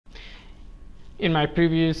In my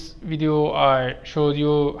previous video, I showed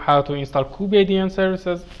you how to install kubeadm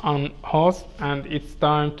services on host, and it's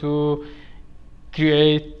time to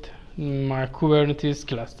create my Kubernetes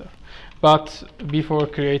cluster. But before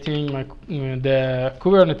creating the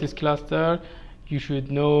Kubernetes cluster, you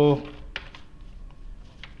should know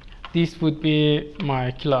this would be my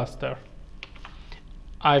cluster.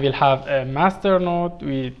 I will have a master node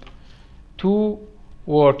with 2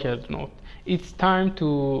 worker nodes. It's time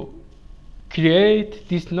to create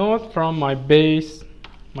this node from my base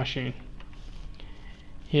machine.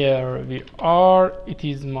 Here we are. It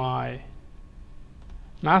is my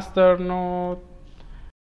master node.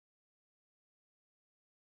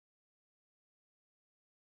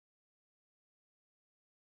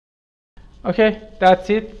 Okay, that's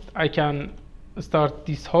it. I can start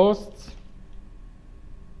these hosts.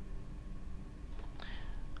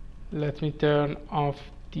 Let me turn off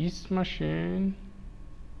this machine.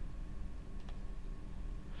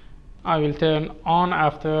 I will turn on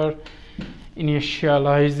after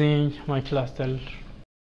initializing my cluster.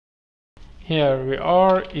 Here we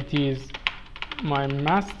are. It is my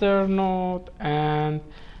master node, and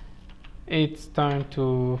it's time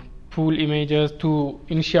to pull images. To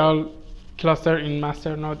initial cluster in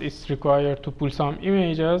master node is required to pull some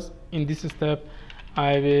images. In this step,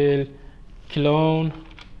 I will clone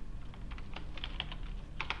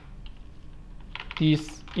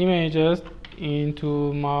these images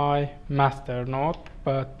into my master node,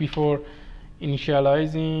 but before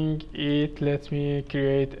initializing it, let me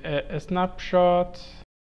create a snapshot.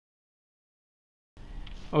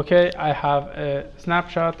 Okay, I have a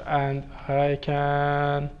snapshot and I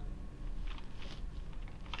can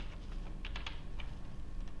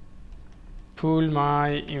pull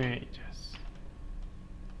my images.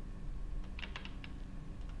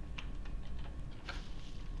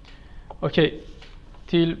 Okay,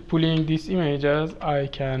 till pulling these images, I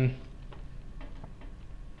can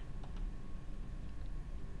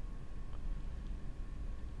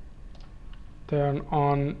turn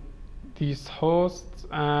on these hosts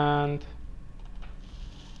and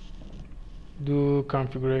do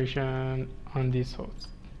configuration on these hosts.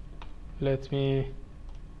 Let me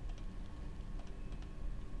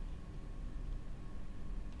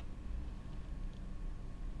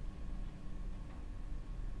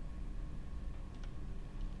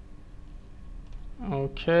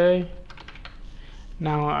okay,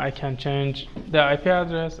 now I can change the IP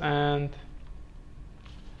address, and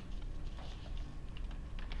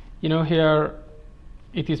here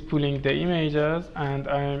it is pulling the images and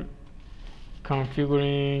I'm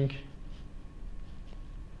configuring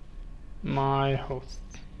my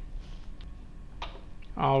hosts.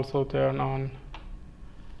 I also turn on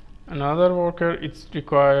another worker. It's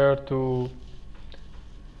required to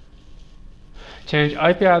change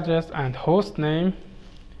IP address and host name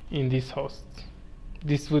in this host.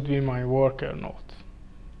 This would be my worker node.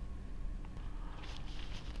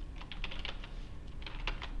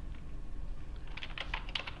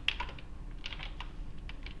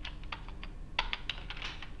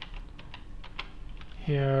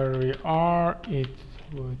 Here we are. It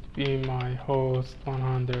would be my host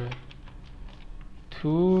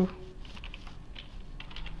 102.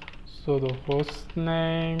 So the host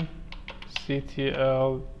name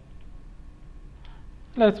CTL.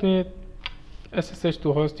 Let me SSH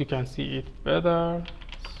to host. You can see it better.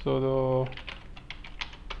 So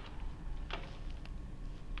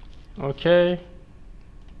okay,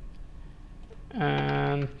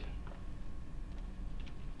 and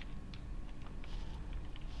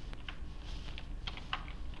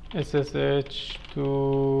SSH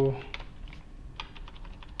to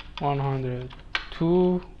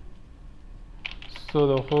 102. So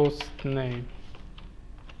the host name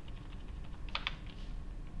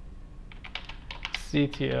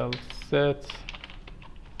CTL set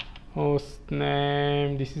host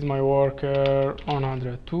name. This is my worker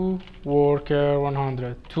 102, worker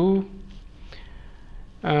 102,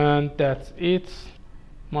 and that's it.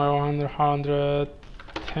 My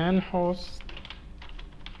 110 host.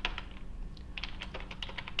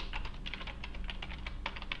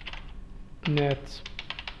 Net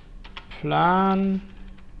plan,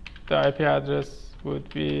 the IP address would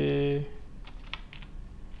be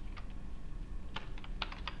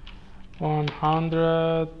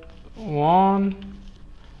 101,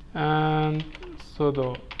 and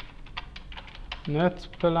sudo net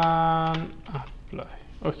plan apply.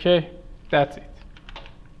 Okay, that's it.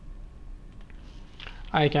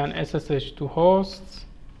 I can SSH to hosts,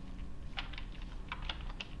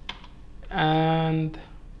 and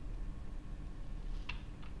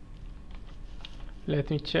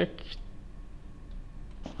let me check.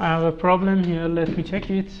 I have a problem here, let me check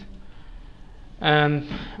it. And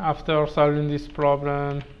after solving this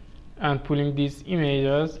problem and pulling these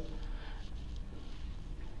images,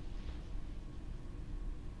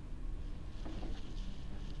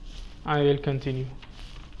 I will continue.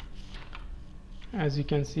 As you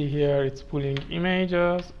can see here, it's pulling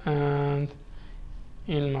images, and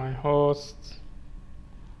in my hosts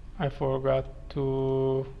I forgot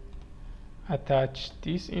to attach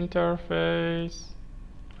this interface.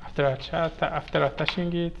 After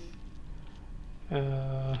attaching it,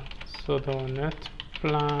 sudo net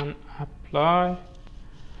plan apply.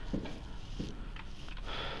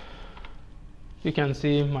 You can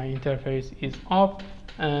see my interface is up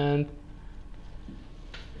and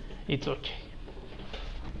it's okay.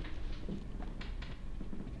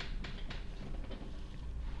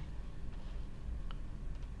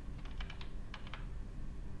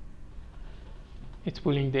 It's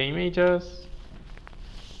pulling the images.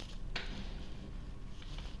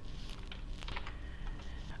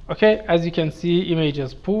 Okay, as you can see,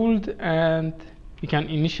 images pulled, and we can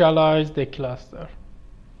initialize the cluster.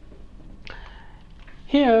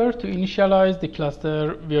 Here, to initialize the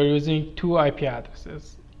cluster, we are using two IP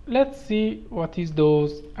addresses. Let's see what is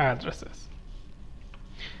those addresses.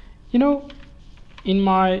 You know, in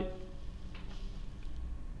my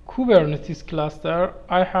Kubernetes cluster,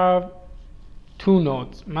 I have two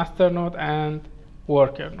nodes, master node and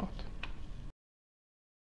worker node.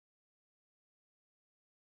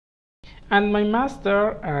 And my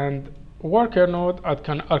master and worker node are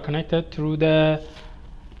connected through the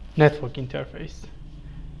network interface.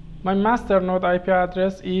 My master node IP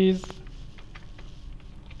address is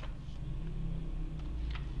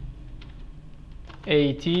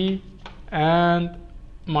 80, and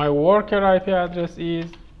my worker IP address is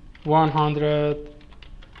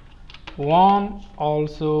 101,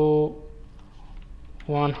 also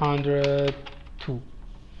 102.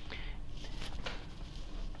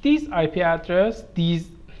 This IP address, this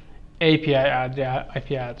API IP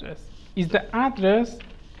address, is the address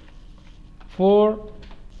for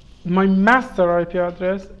my master IP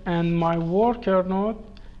address, and my worker node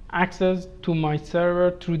access to my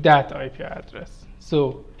server through that IP address.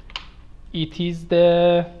 So it is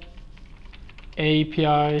the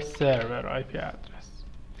API server IP address.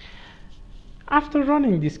 After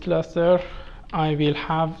running this cluster, I will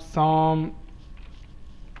have some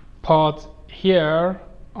pods here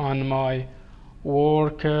on my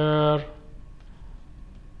worker.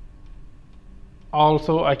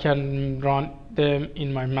 Also, I can run them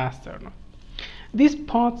in my master node. These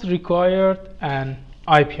pods required an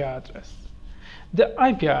IP address. The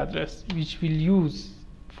IP address which we'll use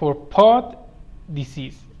for pod, this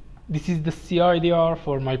is the CIDR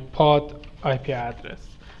for my pod IP address.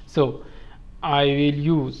 So I will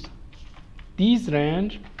use this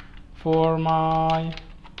range for my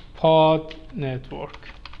pod network.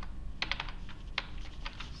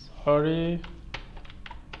 Sorry.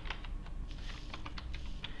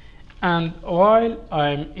 And while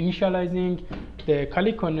I'm initializing the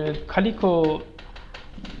Calico,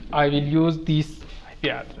 I will use this IP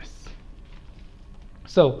address.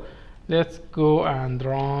 So let's go and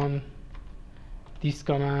run this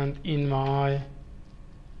command in my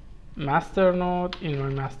master node. In my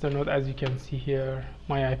master node, as you can see here,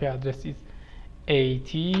 my IP address is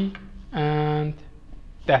 80, and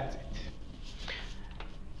that's it.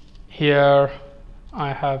 Here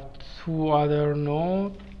I have two other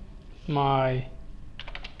nodes, my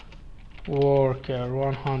worker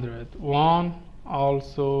 101,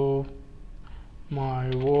 also my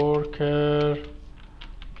worker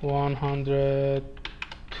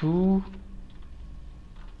 102.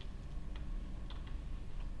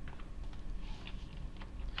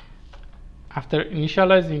 After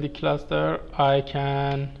initializing the cluster, I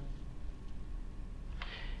can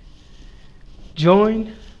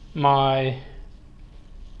join my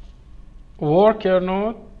worker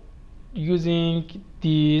node using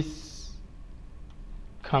this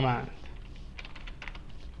command.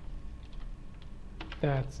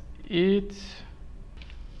 That's it.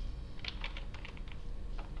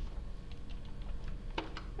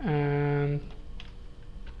 And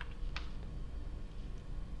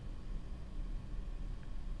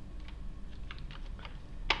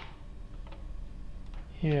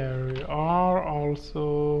here we are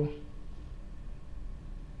also.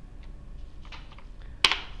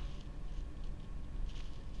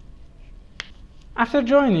 After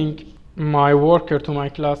joining my worker to my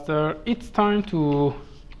cluster, it's time to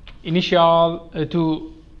install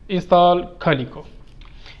Calico.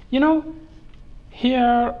 You know,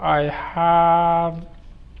 here I've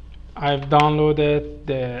downloaded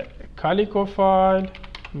the Calico file,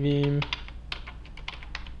 vim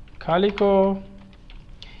Calico.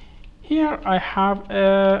 Here I have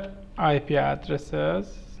IP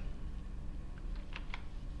addresses.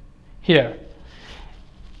 Here,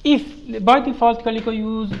 if by default Calico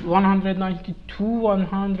use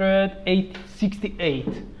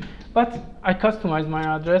 192.168, but I customize my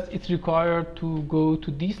address, it's required to go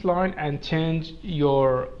to this line and change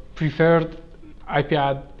your preferred IP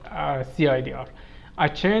CIDR. I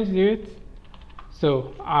changed it,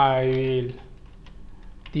 so I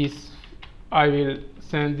will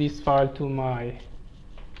send this file to my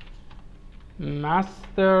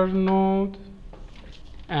master node,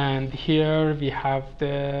 and here we have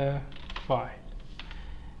the file.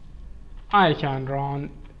 I can run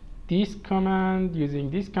this command. Using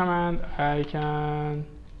this command I can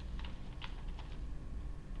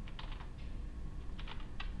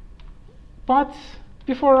but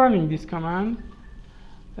before running this command,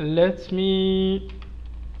 let me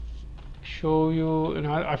show you,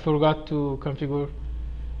 I forgot to configure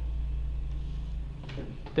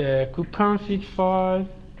the kubeconfig file.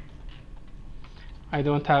 I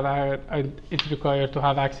don't have it's required to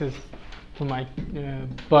have access to my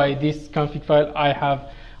by this config file.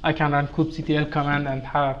 I can run kubectl command and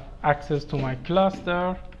have access to my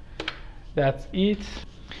cluster. That's it.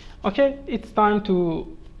 Okay, it's time to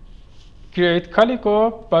create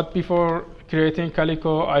Calico, but before creating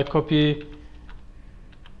Calico, I copy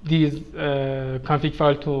this config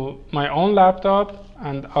file to my own laptop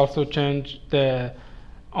and also change the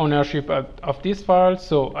ownership of this file,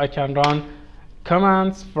 so I can run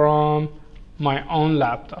commands from my own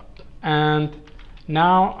laptop. And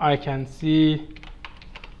now I can see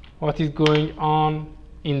what is going on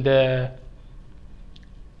in the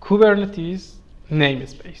Kubernetes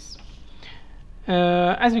namespace.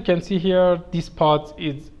 As you can see here, this pod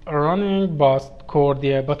is running, but core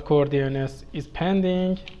DNS is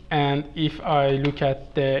pending. And if I look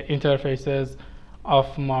at the interfaces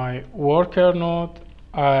of my worker node,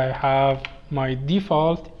 I have my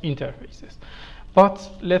default interfaces.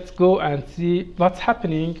 But let's go and see what's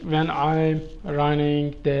happening when I'm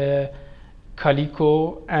running the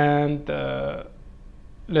Calico, and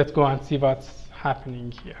let's go and see what's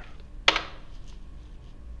happening here.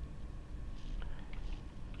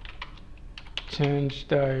 Change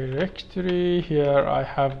directory. Here I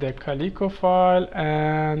have the Calico file,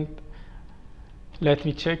 and let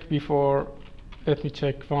me check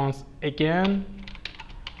once again.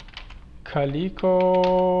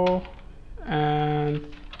 Calico, and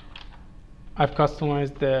I've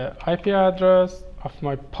customized the IP address of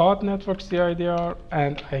my pod network CIDR,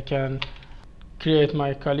 and I can create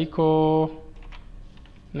my Calico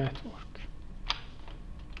network.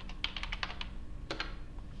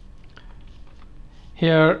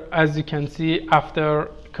 Here, as you can see, after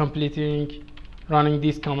running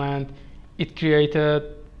this command, it created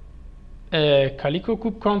a Calico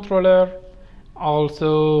kube controller,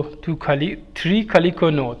 also three Calico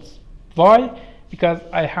nodes. Why? Because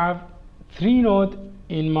I have 3 nodes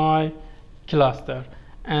in my cluster,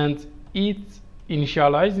 and it's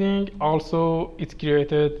initializing. Also, it's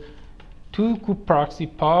created 2 kube proxy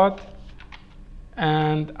pod,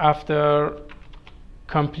 and after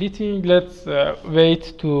completing, let's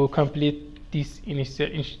wait to complete this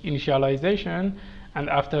initialization, and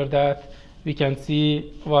after that we can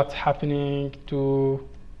see what's happening to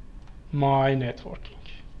my networking.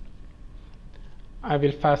 I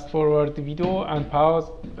will fast forward the video and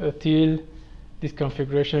pause till this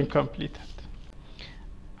configuration completed.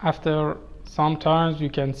 After some time, you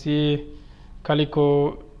can see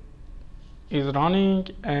Calico is running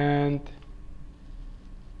and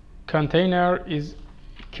container is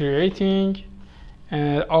creating,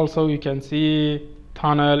 and also you can see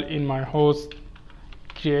tunnel in my host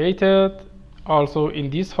created also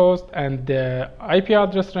in this host, and the IP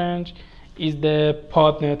address range is the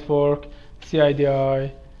pod network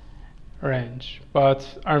CIDI range, but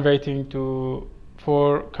I'm waiting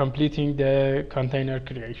for completing the container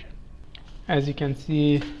creation. As you can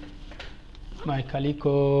see, my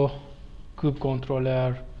Calico kube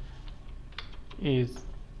controller is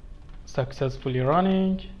successfully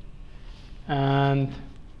running, and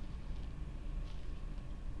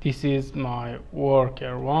this is my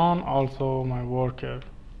worker 1, also my worker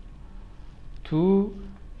 2.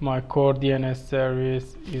 My core DNS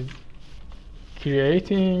service is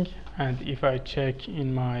creating, and if I check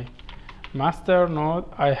in my master node,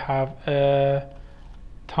 I have a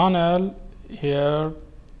tunnel here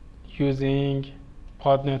using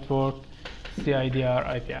pod network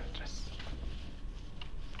CIDR IP address.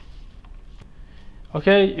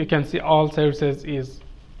 Okay, you can see all services is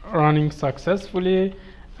running successfully,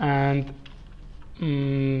 and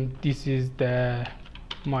this is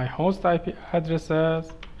my host IP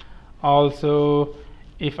addresses. Also,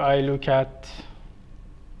 if I look at,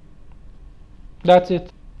 that's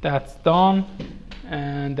it, that's done,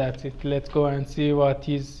 and that's it. Let's go and see what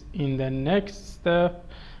is in the next step.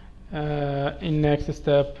 In next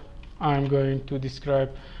step, I'm going to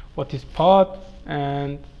describe what is pod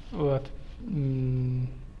and what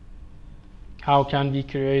how can we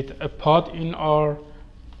create a pod in our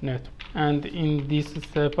network. And in this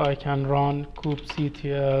step, I can run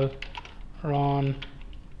kubectl run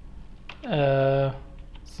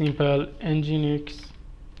simple Nginx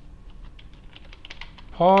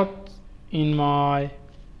pod in my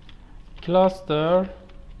cluster.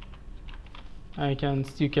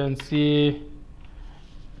 You can see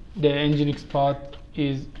the Nginx pod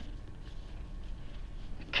is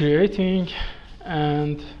creating,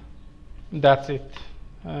 and that's it.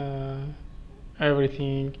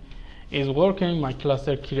 Everything is working. My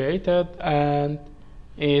cluster created and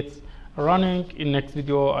it's running. In next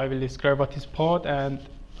video I will describe what is pod and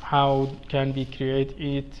how can we create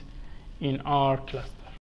it in our cluster.